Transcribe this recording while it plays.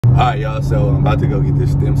Alright, y'all, so I'm about to go get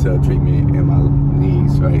this stem cell treatment in my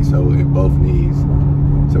knees, right? So in both knees.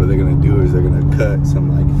 So what they're gonna do is they're gonna cut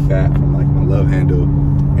some like fat from like my love handle,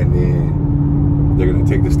 and then they're gonna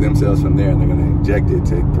take the stem cells from there and they're gonna inject it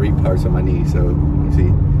to 3 parts of my knee. So you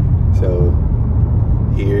see, so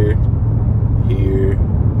here, here,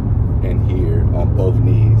 and here on both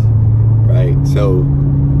knees, right? So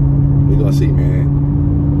we're gonna see,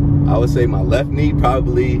 man. I would say my left knee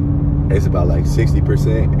probably is about like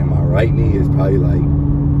 60%, and my right knee is probably like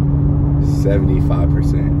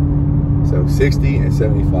 75%. So 60 and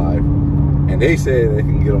 75, and they say they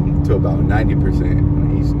can get them to about 90%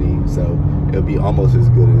 on each knee. So it'll be almost as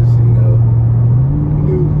good as, you know,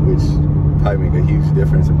 new, which probably make a huge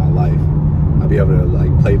difference in my life. I'll be able to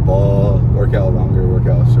like play ball, work out longer, work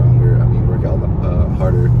out stronger. I mean, work out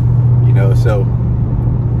harder, you know. So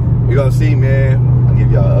we're gonna see, man. I'll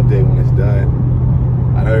give y'all an update when it's done.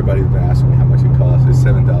 I know everybody's been asking me how much it costs. It's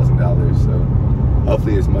 $7,000, so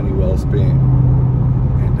hopefully it's money well spent.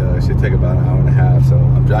 And it should take about an hour and a half. So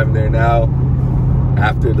I'm driving there now.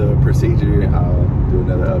 After the procedure, I'll do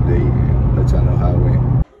another update and let y'all know how it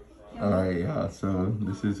went. All right, y'all. So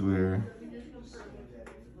this is where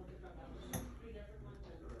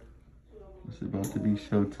it's about to be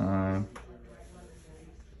showtime.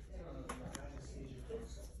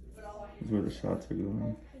 This is where the shots are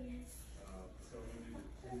going.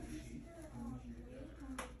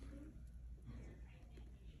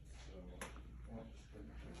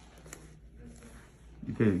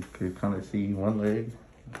 You could kind of see one leg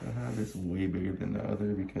I have is way bigger than the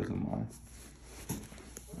other because of my,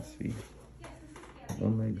 let's see,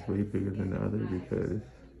 one leg's way bigger than the other because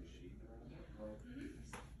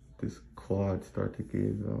this quad start to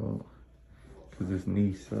give out because this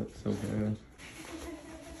knee sucks so bad.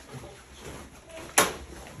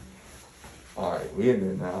 All right, we in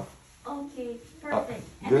there now. Okay, perfect.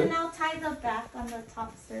 And then I'll tie the back on the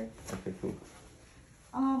top, sir. Okay, cool.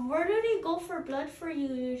 Where do they go for blood for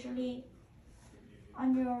you usually?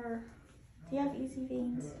 On your, do you have easy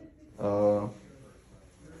veins?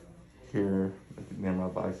 Here, near my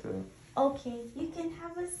bicep. Okay, you can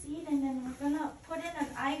have a seat and then we're gonna put in an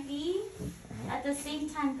IV. At the same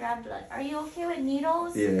time grab blood. Are you okay with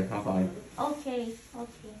needles? Yeah, I'm fine. Okay,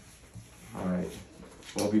 okay. All right,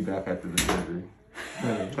 we'll be back after the surgery.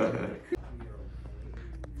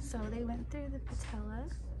 So they went through the patella,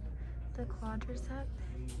 the quadricep,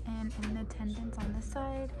 and in the tendons on this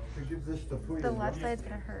side. The left side's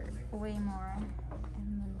gonna hurt way more,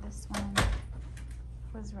 and then this one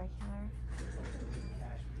was regular.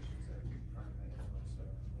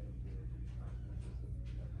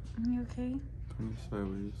 Are you okay? Turn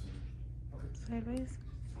sideways. Sideways?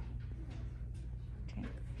 Okay.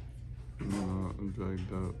 No, I'm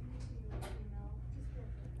dragged up.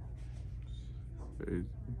 Crazy.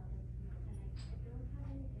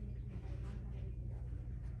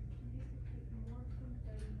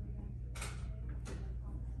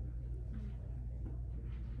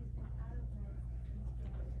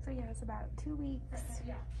 So yeah, it's about 2 weeks.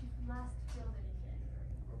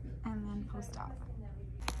 And then post-op.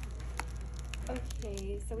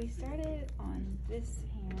 Okay, so we started on this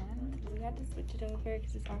hand. We had to switch it over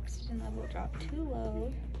because his oxygen level dropped too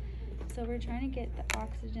low. So we're trying to get the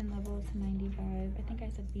oxygen level to 95. I think I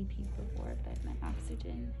said BP before, but I meant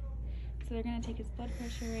oxygen. So they're gonna take his blood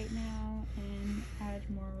pressure right now and add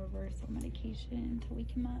more reversal medication to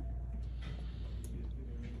wake him up.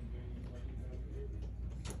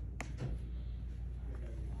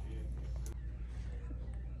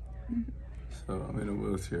 So I'm in a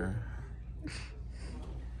wheelchair.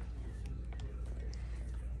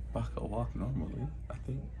 I could walk normally, I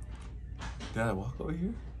think. Did I walk over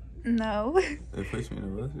here? No. They placed me in a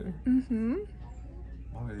wheelchair? Mm-hmm.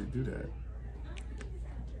 Why would they do that?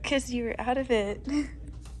 Because you were out of it.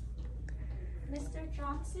 Mr.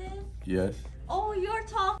 Johnson? Yes. Oh, you're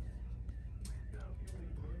talking.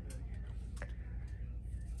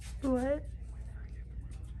 What?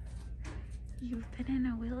 You've been in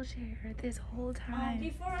a wheelchair this whole time.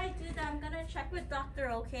 Before I do that, I'm gonna check with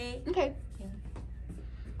Doctor, okay? Okay.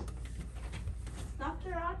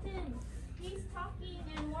 Dr. Otten, he's talking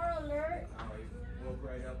and more alert.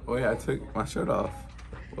 Oh yeah, I took my shirt off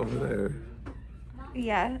over there.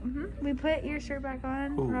 Yeah. Mm-hmm. We put your shirt back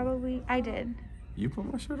on. Ooh. Probably. I did. You put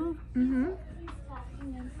my shirt on? Mm-hmm. He's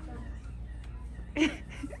talking and stuff.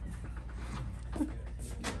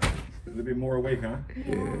 A little bit more awake, huh? Yeah.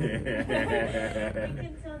 You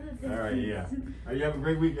can tell the difference. All right, yeah. Are you having a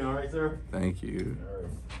great weekend, all right, sir? Thank you.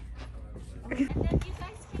 All right. And then you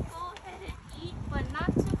guys can go ahead and eat, but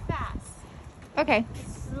not too fast. Okay.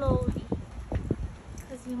 Slowly.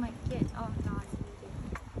 Because you might get nauseated.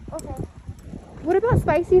 Okay. What about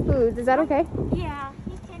spicy foods? Is that okay? Yeah,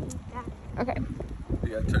 he can eat that. Okay. You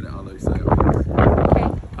gotta turn it all the way sideways. Okay.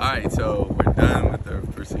 Alright, so we're done with the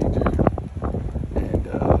procedure. And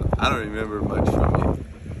I don't remember much from it.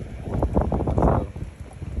 So,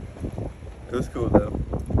 it was cool though.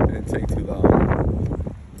 It didn't take too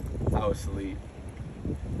long. I was asleep.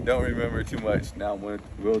 Don't remember too much. Now I'm with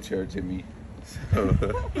wheelchair Jimmy. So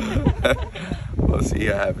we'll see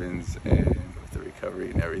what happens and with the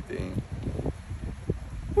recovery and everything.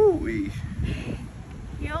 Woo-wee.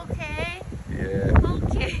 You okay? Yeah.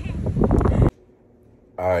 Okay.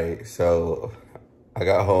 Alright, so I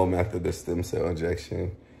got home after the stem cell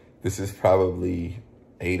injection. This is probably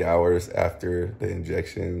 8 hours after the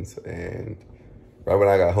injections, and right when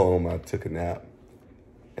I got home, I took a nap.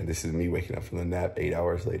 And this is me waking up from the nap 8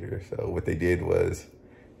 hours later. So what they did was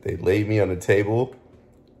they laid me on the table,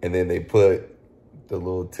 and then they put the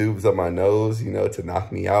little tubes on my nose, you know, to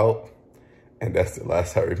knock me out. And that's the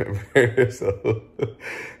last I remember. So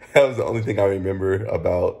that was the only thing I remember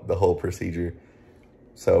about the whole procedure.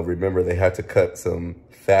 So remember, they had to cut some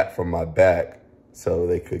fat from my back so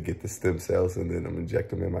they could get the stem cells and then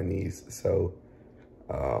inject them in my knees. So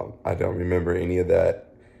I don't remember any of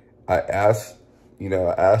that. I asked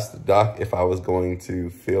the doc if I was going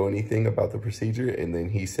to feel anything about the procedure, and then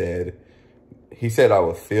he said I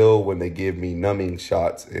would feel when they give me numbing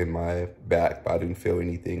shots in my back, but I didn't feel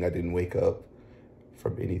anything. I didn't wake up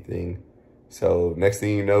from anything. So next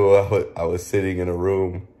thing you know, I was sitting in a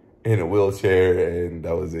room in a wheelchair, and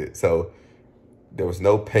that was it. So there was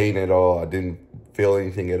no pain at all. I didn't feel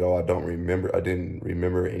anything at all. I didn't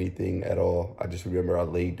remember anything at all. I just remember I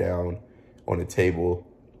laid down on a table,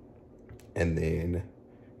 and then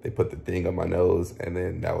they put the thing on my nose, and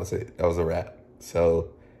then that was it. That was a wrap. So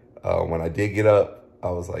when I did get up, I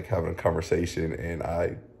was like having a conversation, and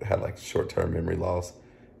I had like short-term memory loss.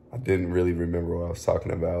 I didn't really remember what I was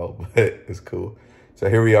talking about, but it's cool. So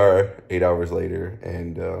here we are 8 hours later,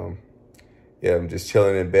 and yeah, I'm just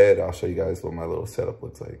chilling in bed. I'll show you guys what my little setup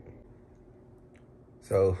looks like.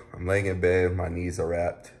 So I'm laying in bed, my knees are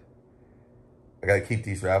wrapped. I gotta keep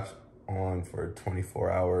these wraps on for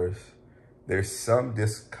 24 hours. There's some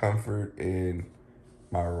discomfort in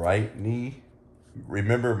my right knee.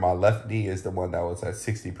 Remember, my left knee is the one that was at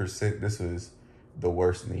 60%. This was the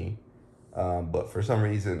worst knee. But for some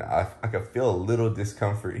reason, I could feel a little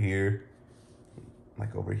discomfort here,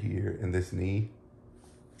 like over here in this knee.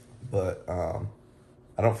 But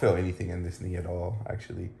I don't feel anything in this knee at all,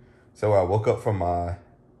 actually. So I woke up from my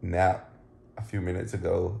nap a few minutes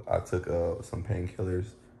ago. I took some painkillers.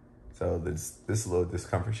 So this little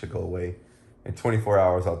discomfort should go away. In 24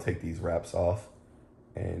 hours, I'll take these wraps off.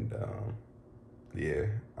 And yeah,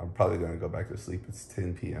 I'm probably going to go back to sleep. It's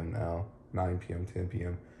 10 p.m. now, 9 p.m., 10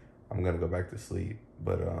 p.m. I'm going to go back to sleep.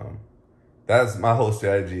 But that's my whole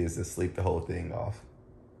strategy, is to sleep the whole thing off.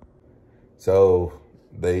 So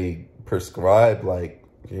they prescribe, like,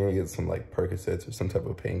 you're going to get some like Percocets or some type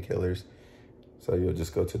of painkillers. So you'll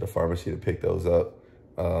just go to the pharmacy to pick those up.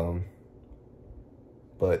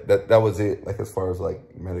 But that was it, like, as far as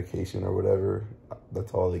like medication or whatever.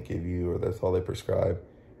 That's all they give you, or that's all they prescribe.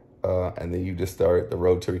 And then you just start the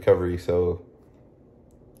road to recovery. So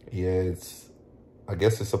yeah, I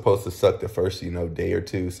guess it's supposed to suck the first, day or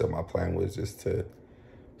two. So my plan was just to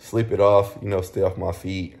sleep it off, stay off my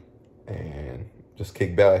feet and just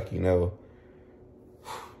kick back,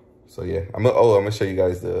 So yeah, I'm gonna show you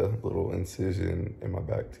guys the little incision in my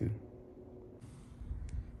back too.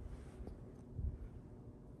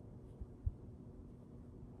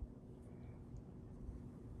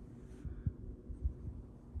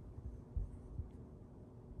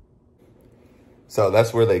 So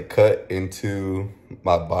that's where they cut into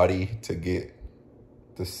my body to get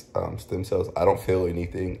the stem cells. I don't feel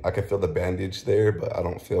anything. I can feel the bandage there, but I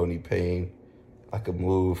don't feel any pain. I can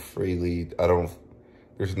move freely.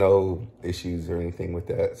 There's no issues or anything with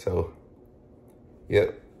that. So,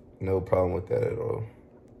 yep, no problem with that at all.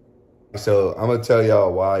 So I'm gonna tell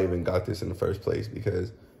y'all why I even got this in the first place,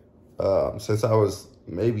 because since I was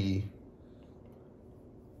maybe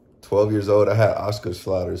 12 years old, I had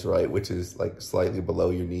Osgood-Schlatter's, right, which is like slightly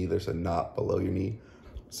below your knee. There's a knot below your knee.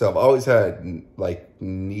 So I've always had like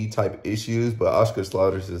knee type issues, but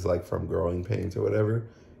Osgood-Schlatter's is like from growing pains or whatever.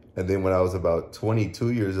 And then when I was about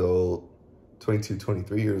 22 years old, 22,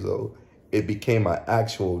 23 years old, it became my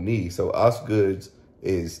actual knee. So Osgood's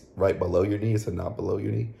is right below your knee. It's a knot below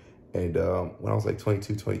your knee. And when I was like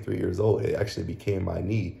 22, 23 years old, it actually became my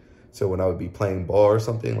knee. So when I would be playing ball or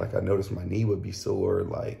something, like I noticed my knee would be sore,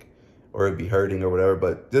 like, or it'd be hurting or whatever,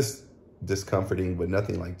 but just discomforting, but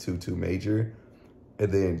nothing like too major.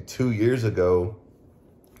 And then 2 years ago,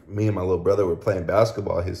 me and my little brother were playing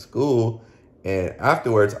basketball at his school, and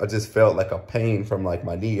afterwards I just felt like a pain from like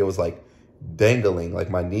my knee. It was like dangling, like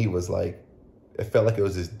my knee was like, it felt like it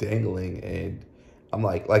was just dangling. And I'm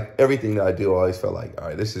like everything that I do, I always felt like, all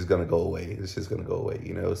right, this is gonna go away. This is gonna go away,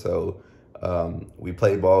 you know? So we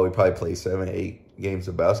played ball. We probably played 7, 8 games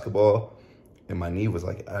of basketball, and my knee was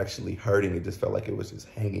like actually hurting. It just felt like it was just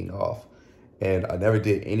hanging off, and I never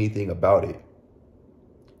did anything about it.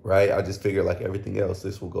 Right? I just figured like everything else,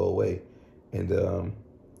 this will go away. And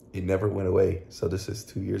it never went away. So this is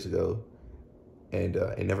 2 years ago, and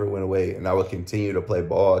it never went away. And I would continue to play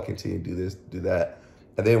ball. I continue to do this, do that.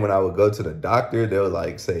 And then when I would go to the doctor, they would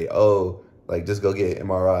like say, oh, like just go get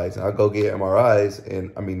MRIs. And I'll go get MRIs,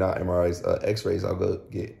 and I mean, not MRIs, x-rays. I'll go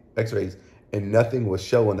get x-rays, and nothing was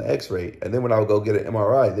showing the x-ray. And then when I would go get an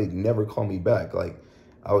MRI, they'd never call me back. Like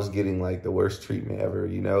I was getting like the worst treatment ever,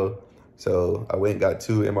 you know? So I went and got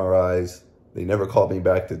 2 MRIs. They never called me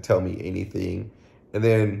back to tell me anything. And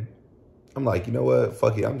then I'm like, you know what?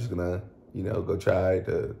 Fuck it. I'm just going to, you know, go try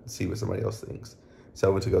to see what somebody else thinks. So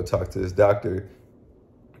I went to go talk to this doctor.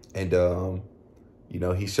 And, you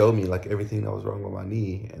know, he showed me like everything that was wrong with my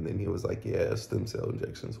knee. And then he was like, yeah, stem cell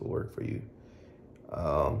injections will work for you.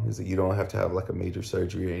 He's like, you don't have to have like a major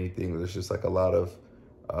surgery or anything. There's just like a lot of,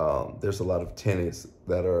 there's a lot of tendons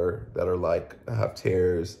that are like have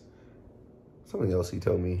tears. Something else he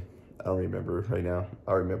told me, I don't remember right now.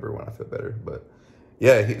 I'll remember when I feel better. But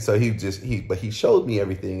yeah, he showed me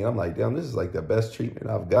everything. And I'm like, damn, this is like the best treatment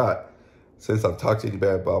I've got since I've talked to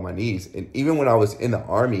anybody about my knees. And even when I was in the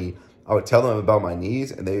Army, I would tell them about my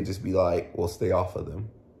knees, and they'd just be like, well, stay off of them.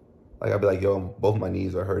 Like, I'd be like, yo, both my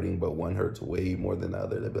knees are hurting, but one hurts way more than the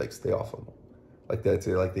other. They'd be like, stay off of them. Like, that's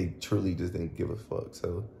it. Like, they truly just didn't give a fuck.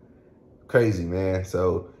 So crazy, man.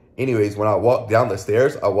 So anyways, when I walk down the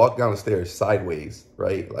stairs, I walk down the stairs sideways,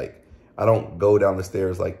 right? Like, I don't go down the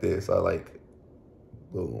stairs like this. I like,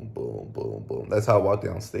 boom, boom, boom, boom. That's how I walk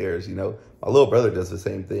downstairs, you know? My little brother does the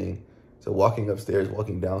same thing. So walking upstairs,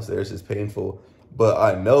 walking downstairs is painful. But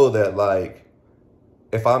I know that, like,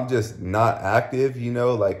 if I'm just not active, you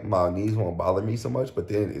know, like, my knees won't bother me so much. But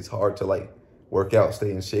then it's hard to, like, work out,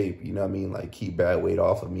 stay in shape, you know what I mean? Like, keep bad weight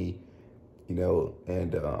off of me. You know,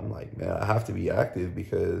 and I'm like, man, I have to be active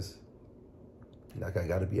because, like, I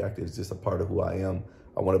got to be active. It's just a part of who I am.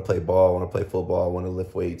 I want to play ball. I want to play football. I want to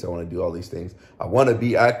lift weights. I want to do all these things. I want to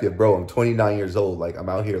be active, bro. I'm 29 years old. Like, I'm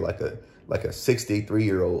out here like a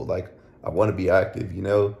 63-year-old. Like, I want to be active, you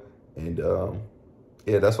know? And,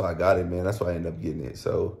 yeah, that's why I got it, man. That's why I ended up getting it.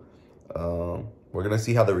 So we're going to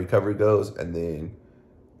see how the recovery goes. And then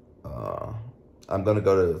I'm going to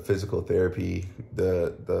go to physical therapy.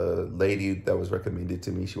 The lady that was recommended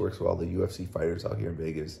to me, she works with all the UFC fighters out here in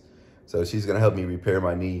Vegas. So she's going to help me repair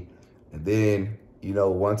my knee. And then, you know,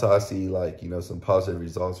 once I see, like, you know, some positive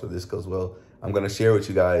results for this goes well, I'm going to share with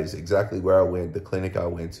you guys exactly where I went, the clinic I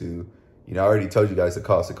went to. You know, I already told you guys the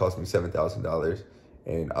cost. It cost me $7,000.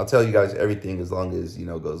 And I'll tell you guys everything as long as, you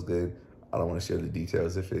know, goes good. I don't want to share the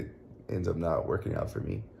details if it ends up not working out for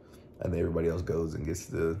me. And then everybody else goes and gets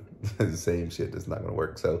the same shit that's not going to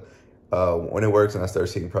work. So when it works and I start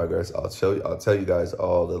seeing progress, I'll tell you guys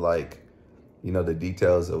all the, like, you know, the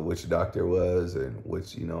details of which doctor was and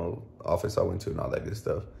which, you know, office I went to and all that good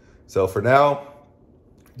stuff. So for now,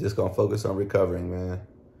 just going to focus on recovering, man.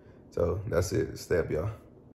 So that's it. Stay up, y'all.